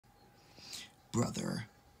Brother,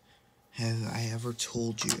 have I ever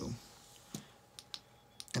told you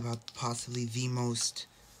about possibly the most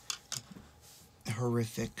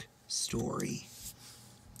horrific story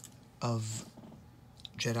of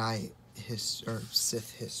or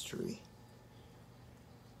Sith history?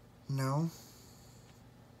 No?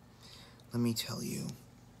 Let me tell you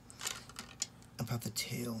about the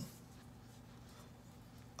tale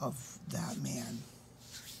of that man.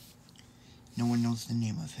 No one knows the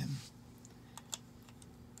name of him.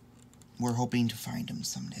 We're hoping to find him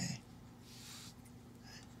someday.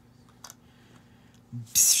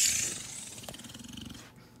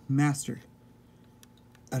 Master,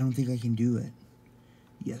 I don't think I can do it.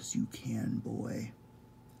 Yes, you can, boy.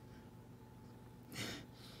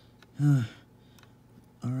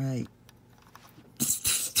 Alright.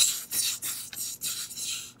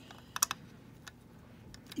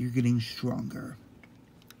 You're getting stronger.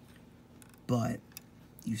 But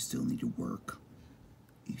you still need to work.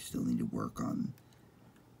 You still need to work on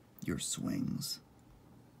your swings.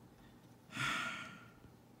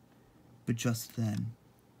 But just then,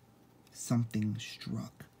 something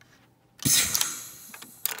struck.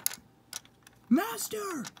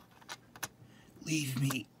 Master! Leave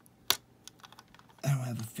me. I don't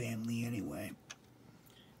have a family anyway.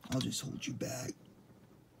 I'll just hold you back.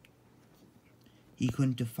 He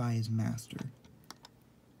couldn't defy his master,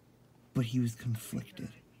 but he was conflicted.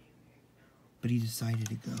 But he decided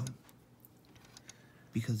to go,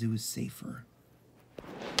 because it was safer.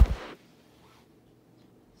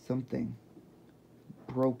 Something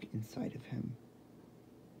broke inside of him.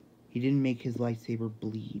 He didn't make his lightsaber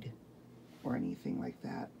bleed, or anything like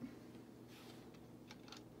that.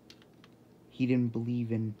 He didn't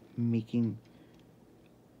believe in making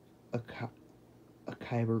a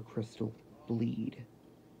kyber crystal bleed.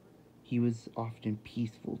 He was often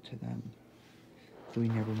peaceful to them, so he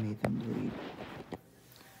never made them bleed.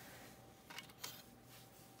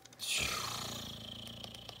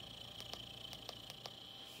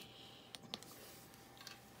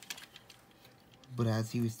 But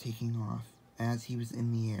as he was taking off, as he was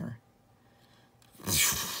in the air,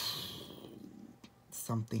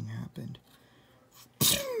 something happened.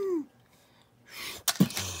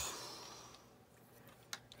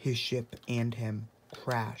 His ship and him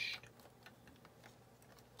crashed.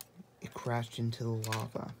 It crashed into the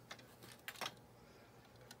lava.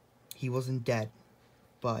 He wasn't dead,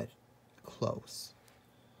 but close.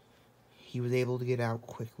 He was able to get out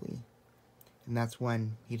quickly, and that's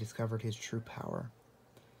when he discovered his true power.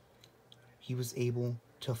 He was able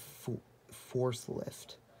to force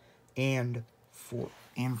lift and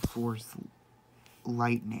force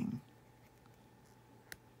lightning,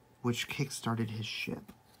 which kick-started his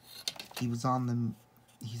ship. He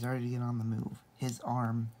started to get on the move. His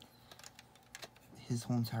whole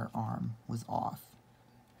entire arm was off.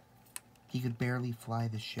 He could barely fly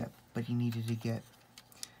the ship, but he needed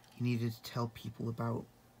to tell people about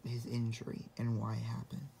his injury and why it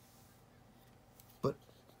happened. But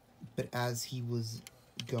as he was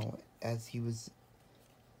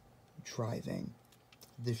driving,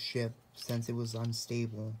 the ship, since it was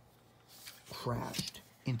unstable, crashed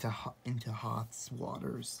into Hoth's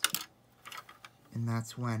waters. And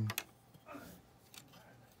that's when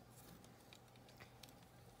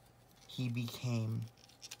he became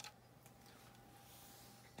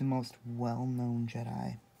the most well-known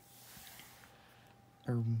Jedi,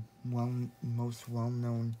 or most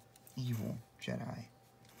well-known evil Jedi,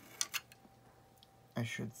 I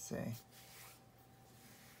should say.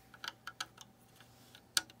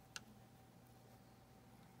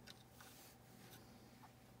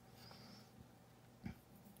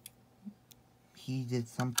 He did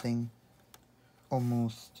something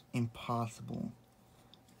almost impossible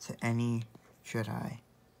to any Jedi.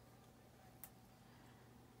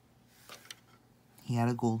 He had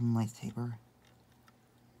a golden lightsaber.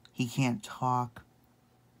 He can't talk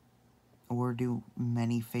or do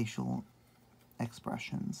many facial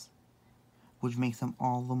expressions, which makes him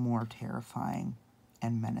all the more terrifying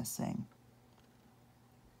and menacing.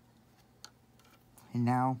 And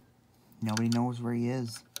now, nobody knows where he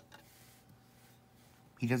is.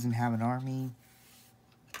 He doesn't have an army.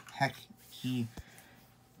 Heck, he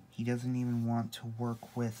doesn't even want to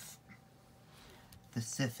work with the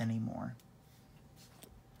Sith anymore.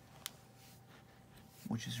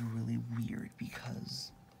 Which is really weird,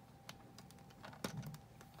 because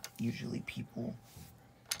usually people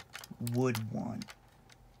would want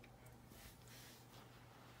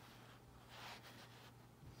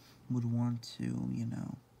to, you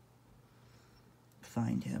know,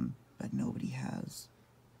 find him, but nobody has.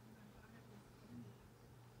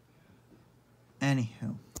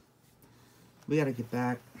 Anywho, We gotta get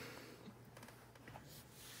back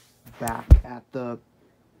at the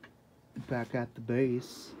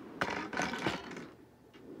base.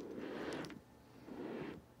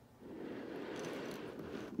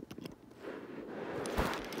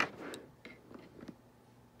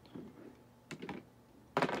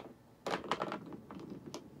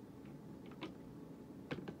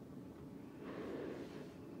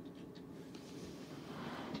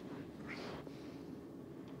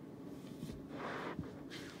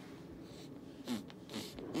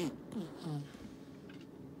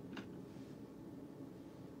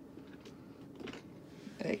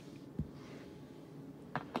 Hey.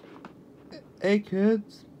 Hey,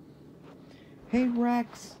 kids. Hey,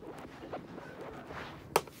 Rex.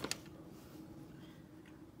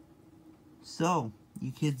 So,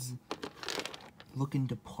 you kids looking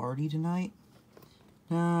to party tonight?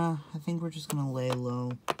 Nah, I think we're just gonna lay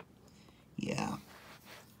low. Yeah.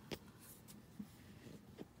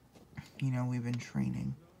 You know, we've been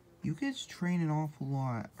training. You kids train an awful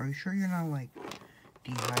lot. Are you sure you're not, like,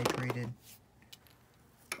 dehydrated?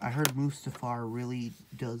 I heard mustifar really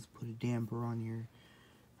does put a damper on your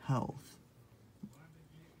health.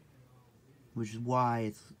 Which is why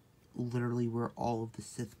it's literally where all of the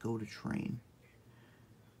Sith go to train.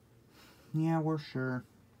 Yeah, we're sure.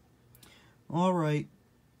 Alright.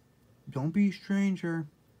 Don't be a stranger.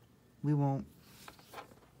 We won't.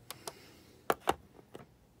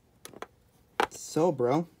 So,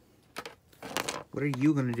 bro. What are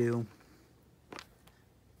you gonna do?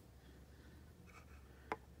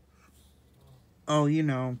 Oh, you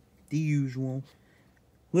know, the usual.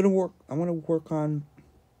 I want to work on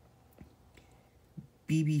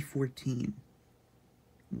BB-14.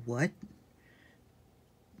 What?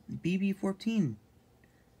 BB-14?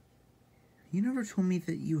 You never told me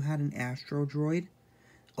that you had an astro droid.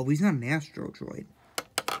 Oh, he's not an astro droid.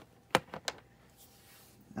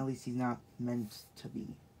 At least he's not meant to be.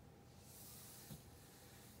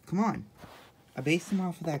 Come on. I based him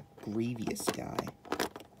off of that Grievous guy.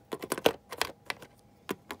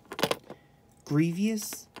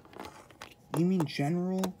 Grievous? You mean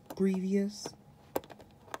General Grievous?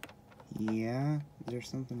 Yeah? Is there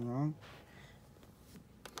something wrong?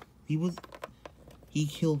 He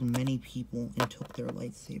killed many people and took their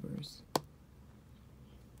lightsabers.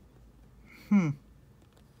 It's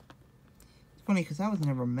funny, because that was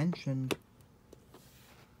never mentioned.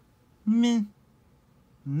 Meh,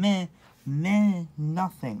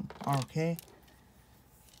 nothing, okay?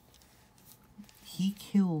 He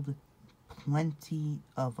killed plenty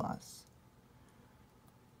of us.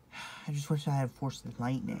 I just wish I had Force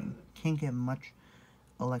Lightning. Can't get much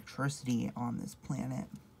electricity on this planet.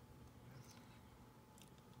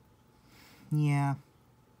 Yeah.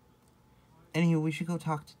 Anyway, we should go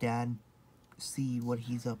talk to Dad. See what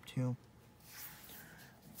he's up to.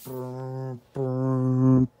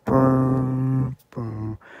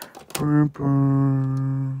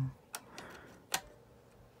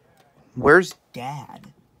 Where's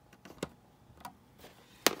Dad?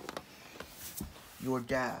 Your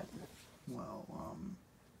dad. Well,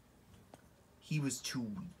 he was too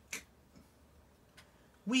weak.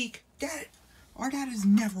 Weak? Dad? Our dad is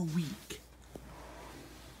never weak.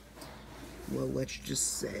 Well, let's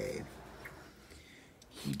just say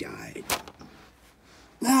he died.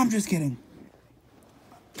 No, I'm just kidding.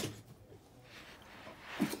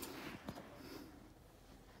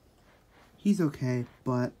 He's okay,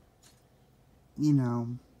 but, you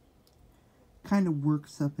know, kind of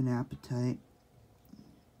works up an appetite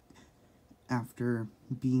after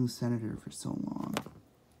being senator for so long.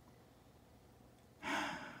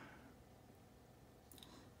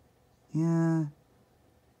 Yeah,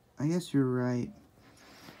 I guess you're right.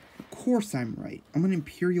 Of course I'm right. I'm an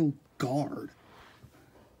Imperial Guard.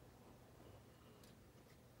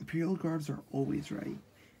 Imperial Guards are always right.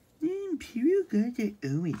 Imperial Guards are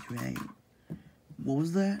always right. What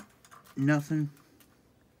was that? Nothing.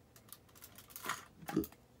 Good.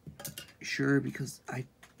 Sure, because I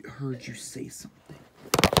heard you say something.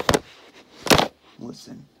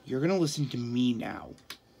 Listen, you're gonna listen to me now.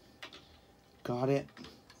 Got it?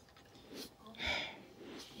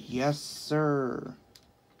 Yes, sir.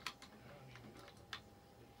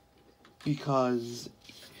 Because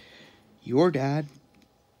your dad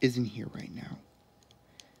isn't here right now.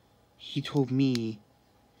 He told me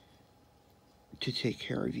to take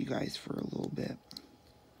care of you guys for a little bit.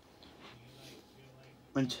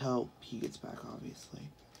 Until he gets back, obviously.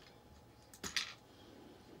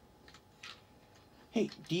 Hey,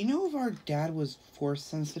 do you know if our dad was force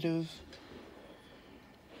sensitive?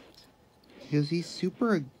 Because he's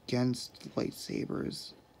super against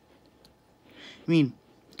lightsabers. I mean,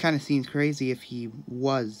 kind of seems crazy if he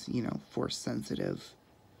was, you know, force sensitive.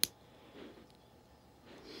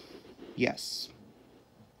 Yes.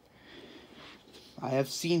 I have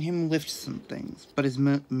seen him lift some things, but his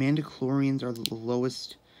mandichlorians are the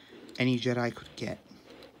lowest any Jedi could get.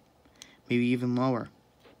 Maybe even lower.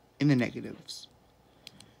 In the negatives.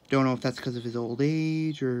 Don't know if that's because of his old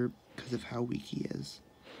age or because of how weak he is.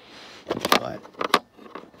 But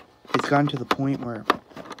it's gotten to the point where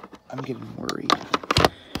I'm getting worried.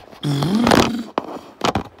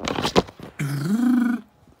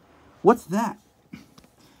 What's that?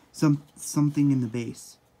 Something in the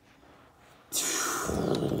base.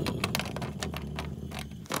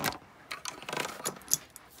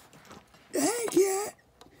 Hey, cat!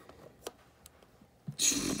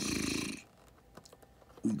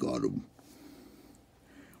 We got him.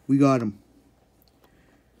 We got him.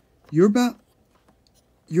 Your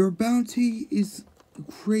bounty is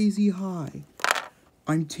crazy high.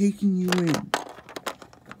 I'm taking you in.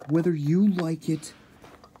 Whether you like it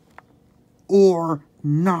or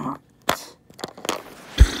not.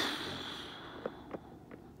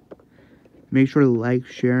 Make sure to like,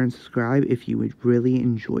 share, and subscribe if you really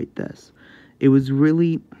enjoyed this. It was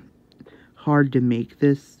really hard to make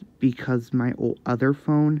this because my other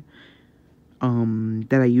phone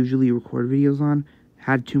that I usually record videos on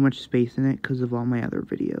had too much space in it because of all my other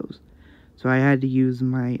videos. So I had to use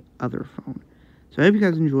my other phone. So I hope you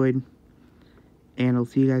guys enjoyed, and I'll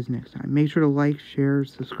see you guys next time. Make sure to like, share,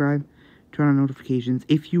 subscribe, turn on notifications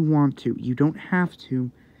if you want to. You don't have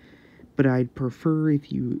to, but I'd prefer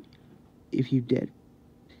if you did.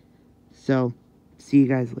 So, see you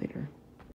guys later.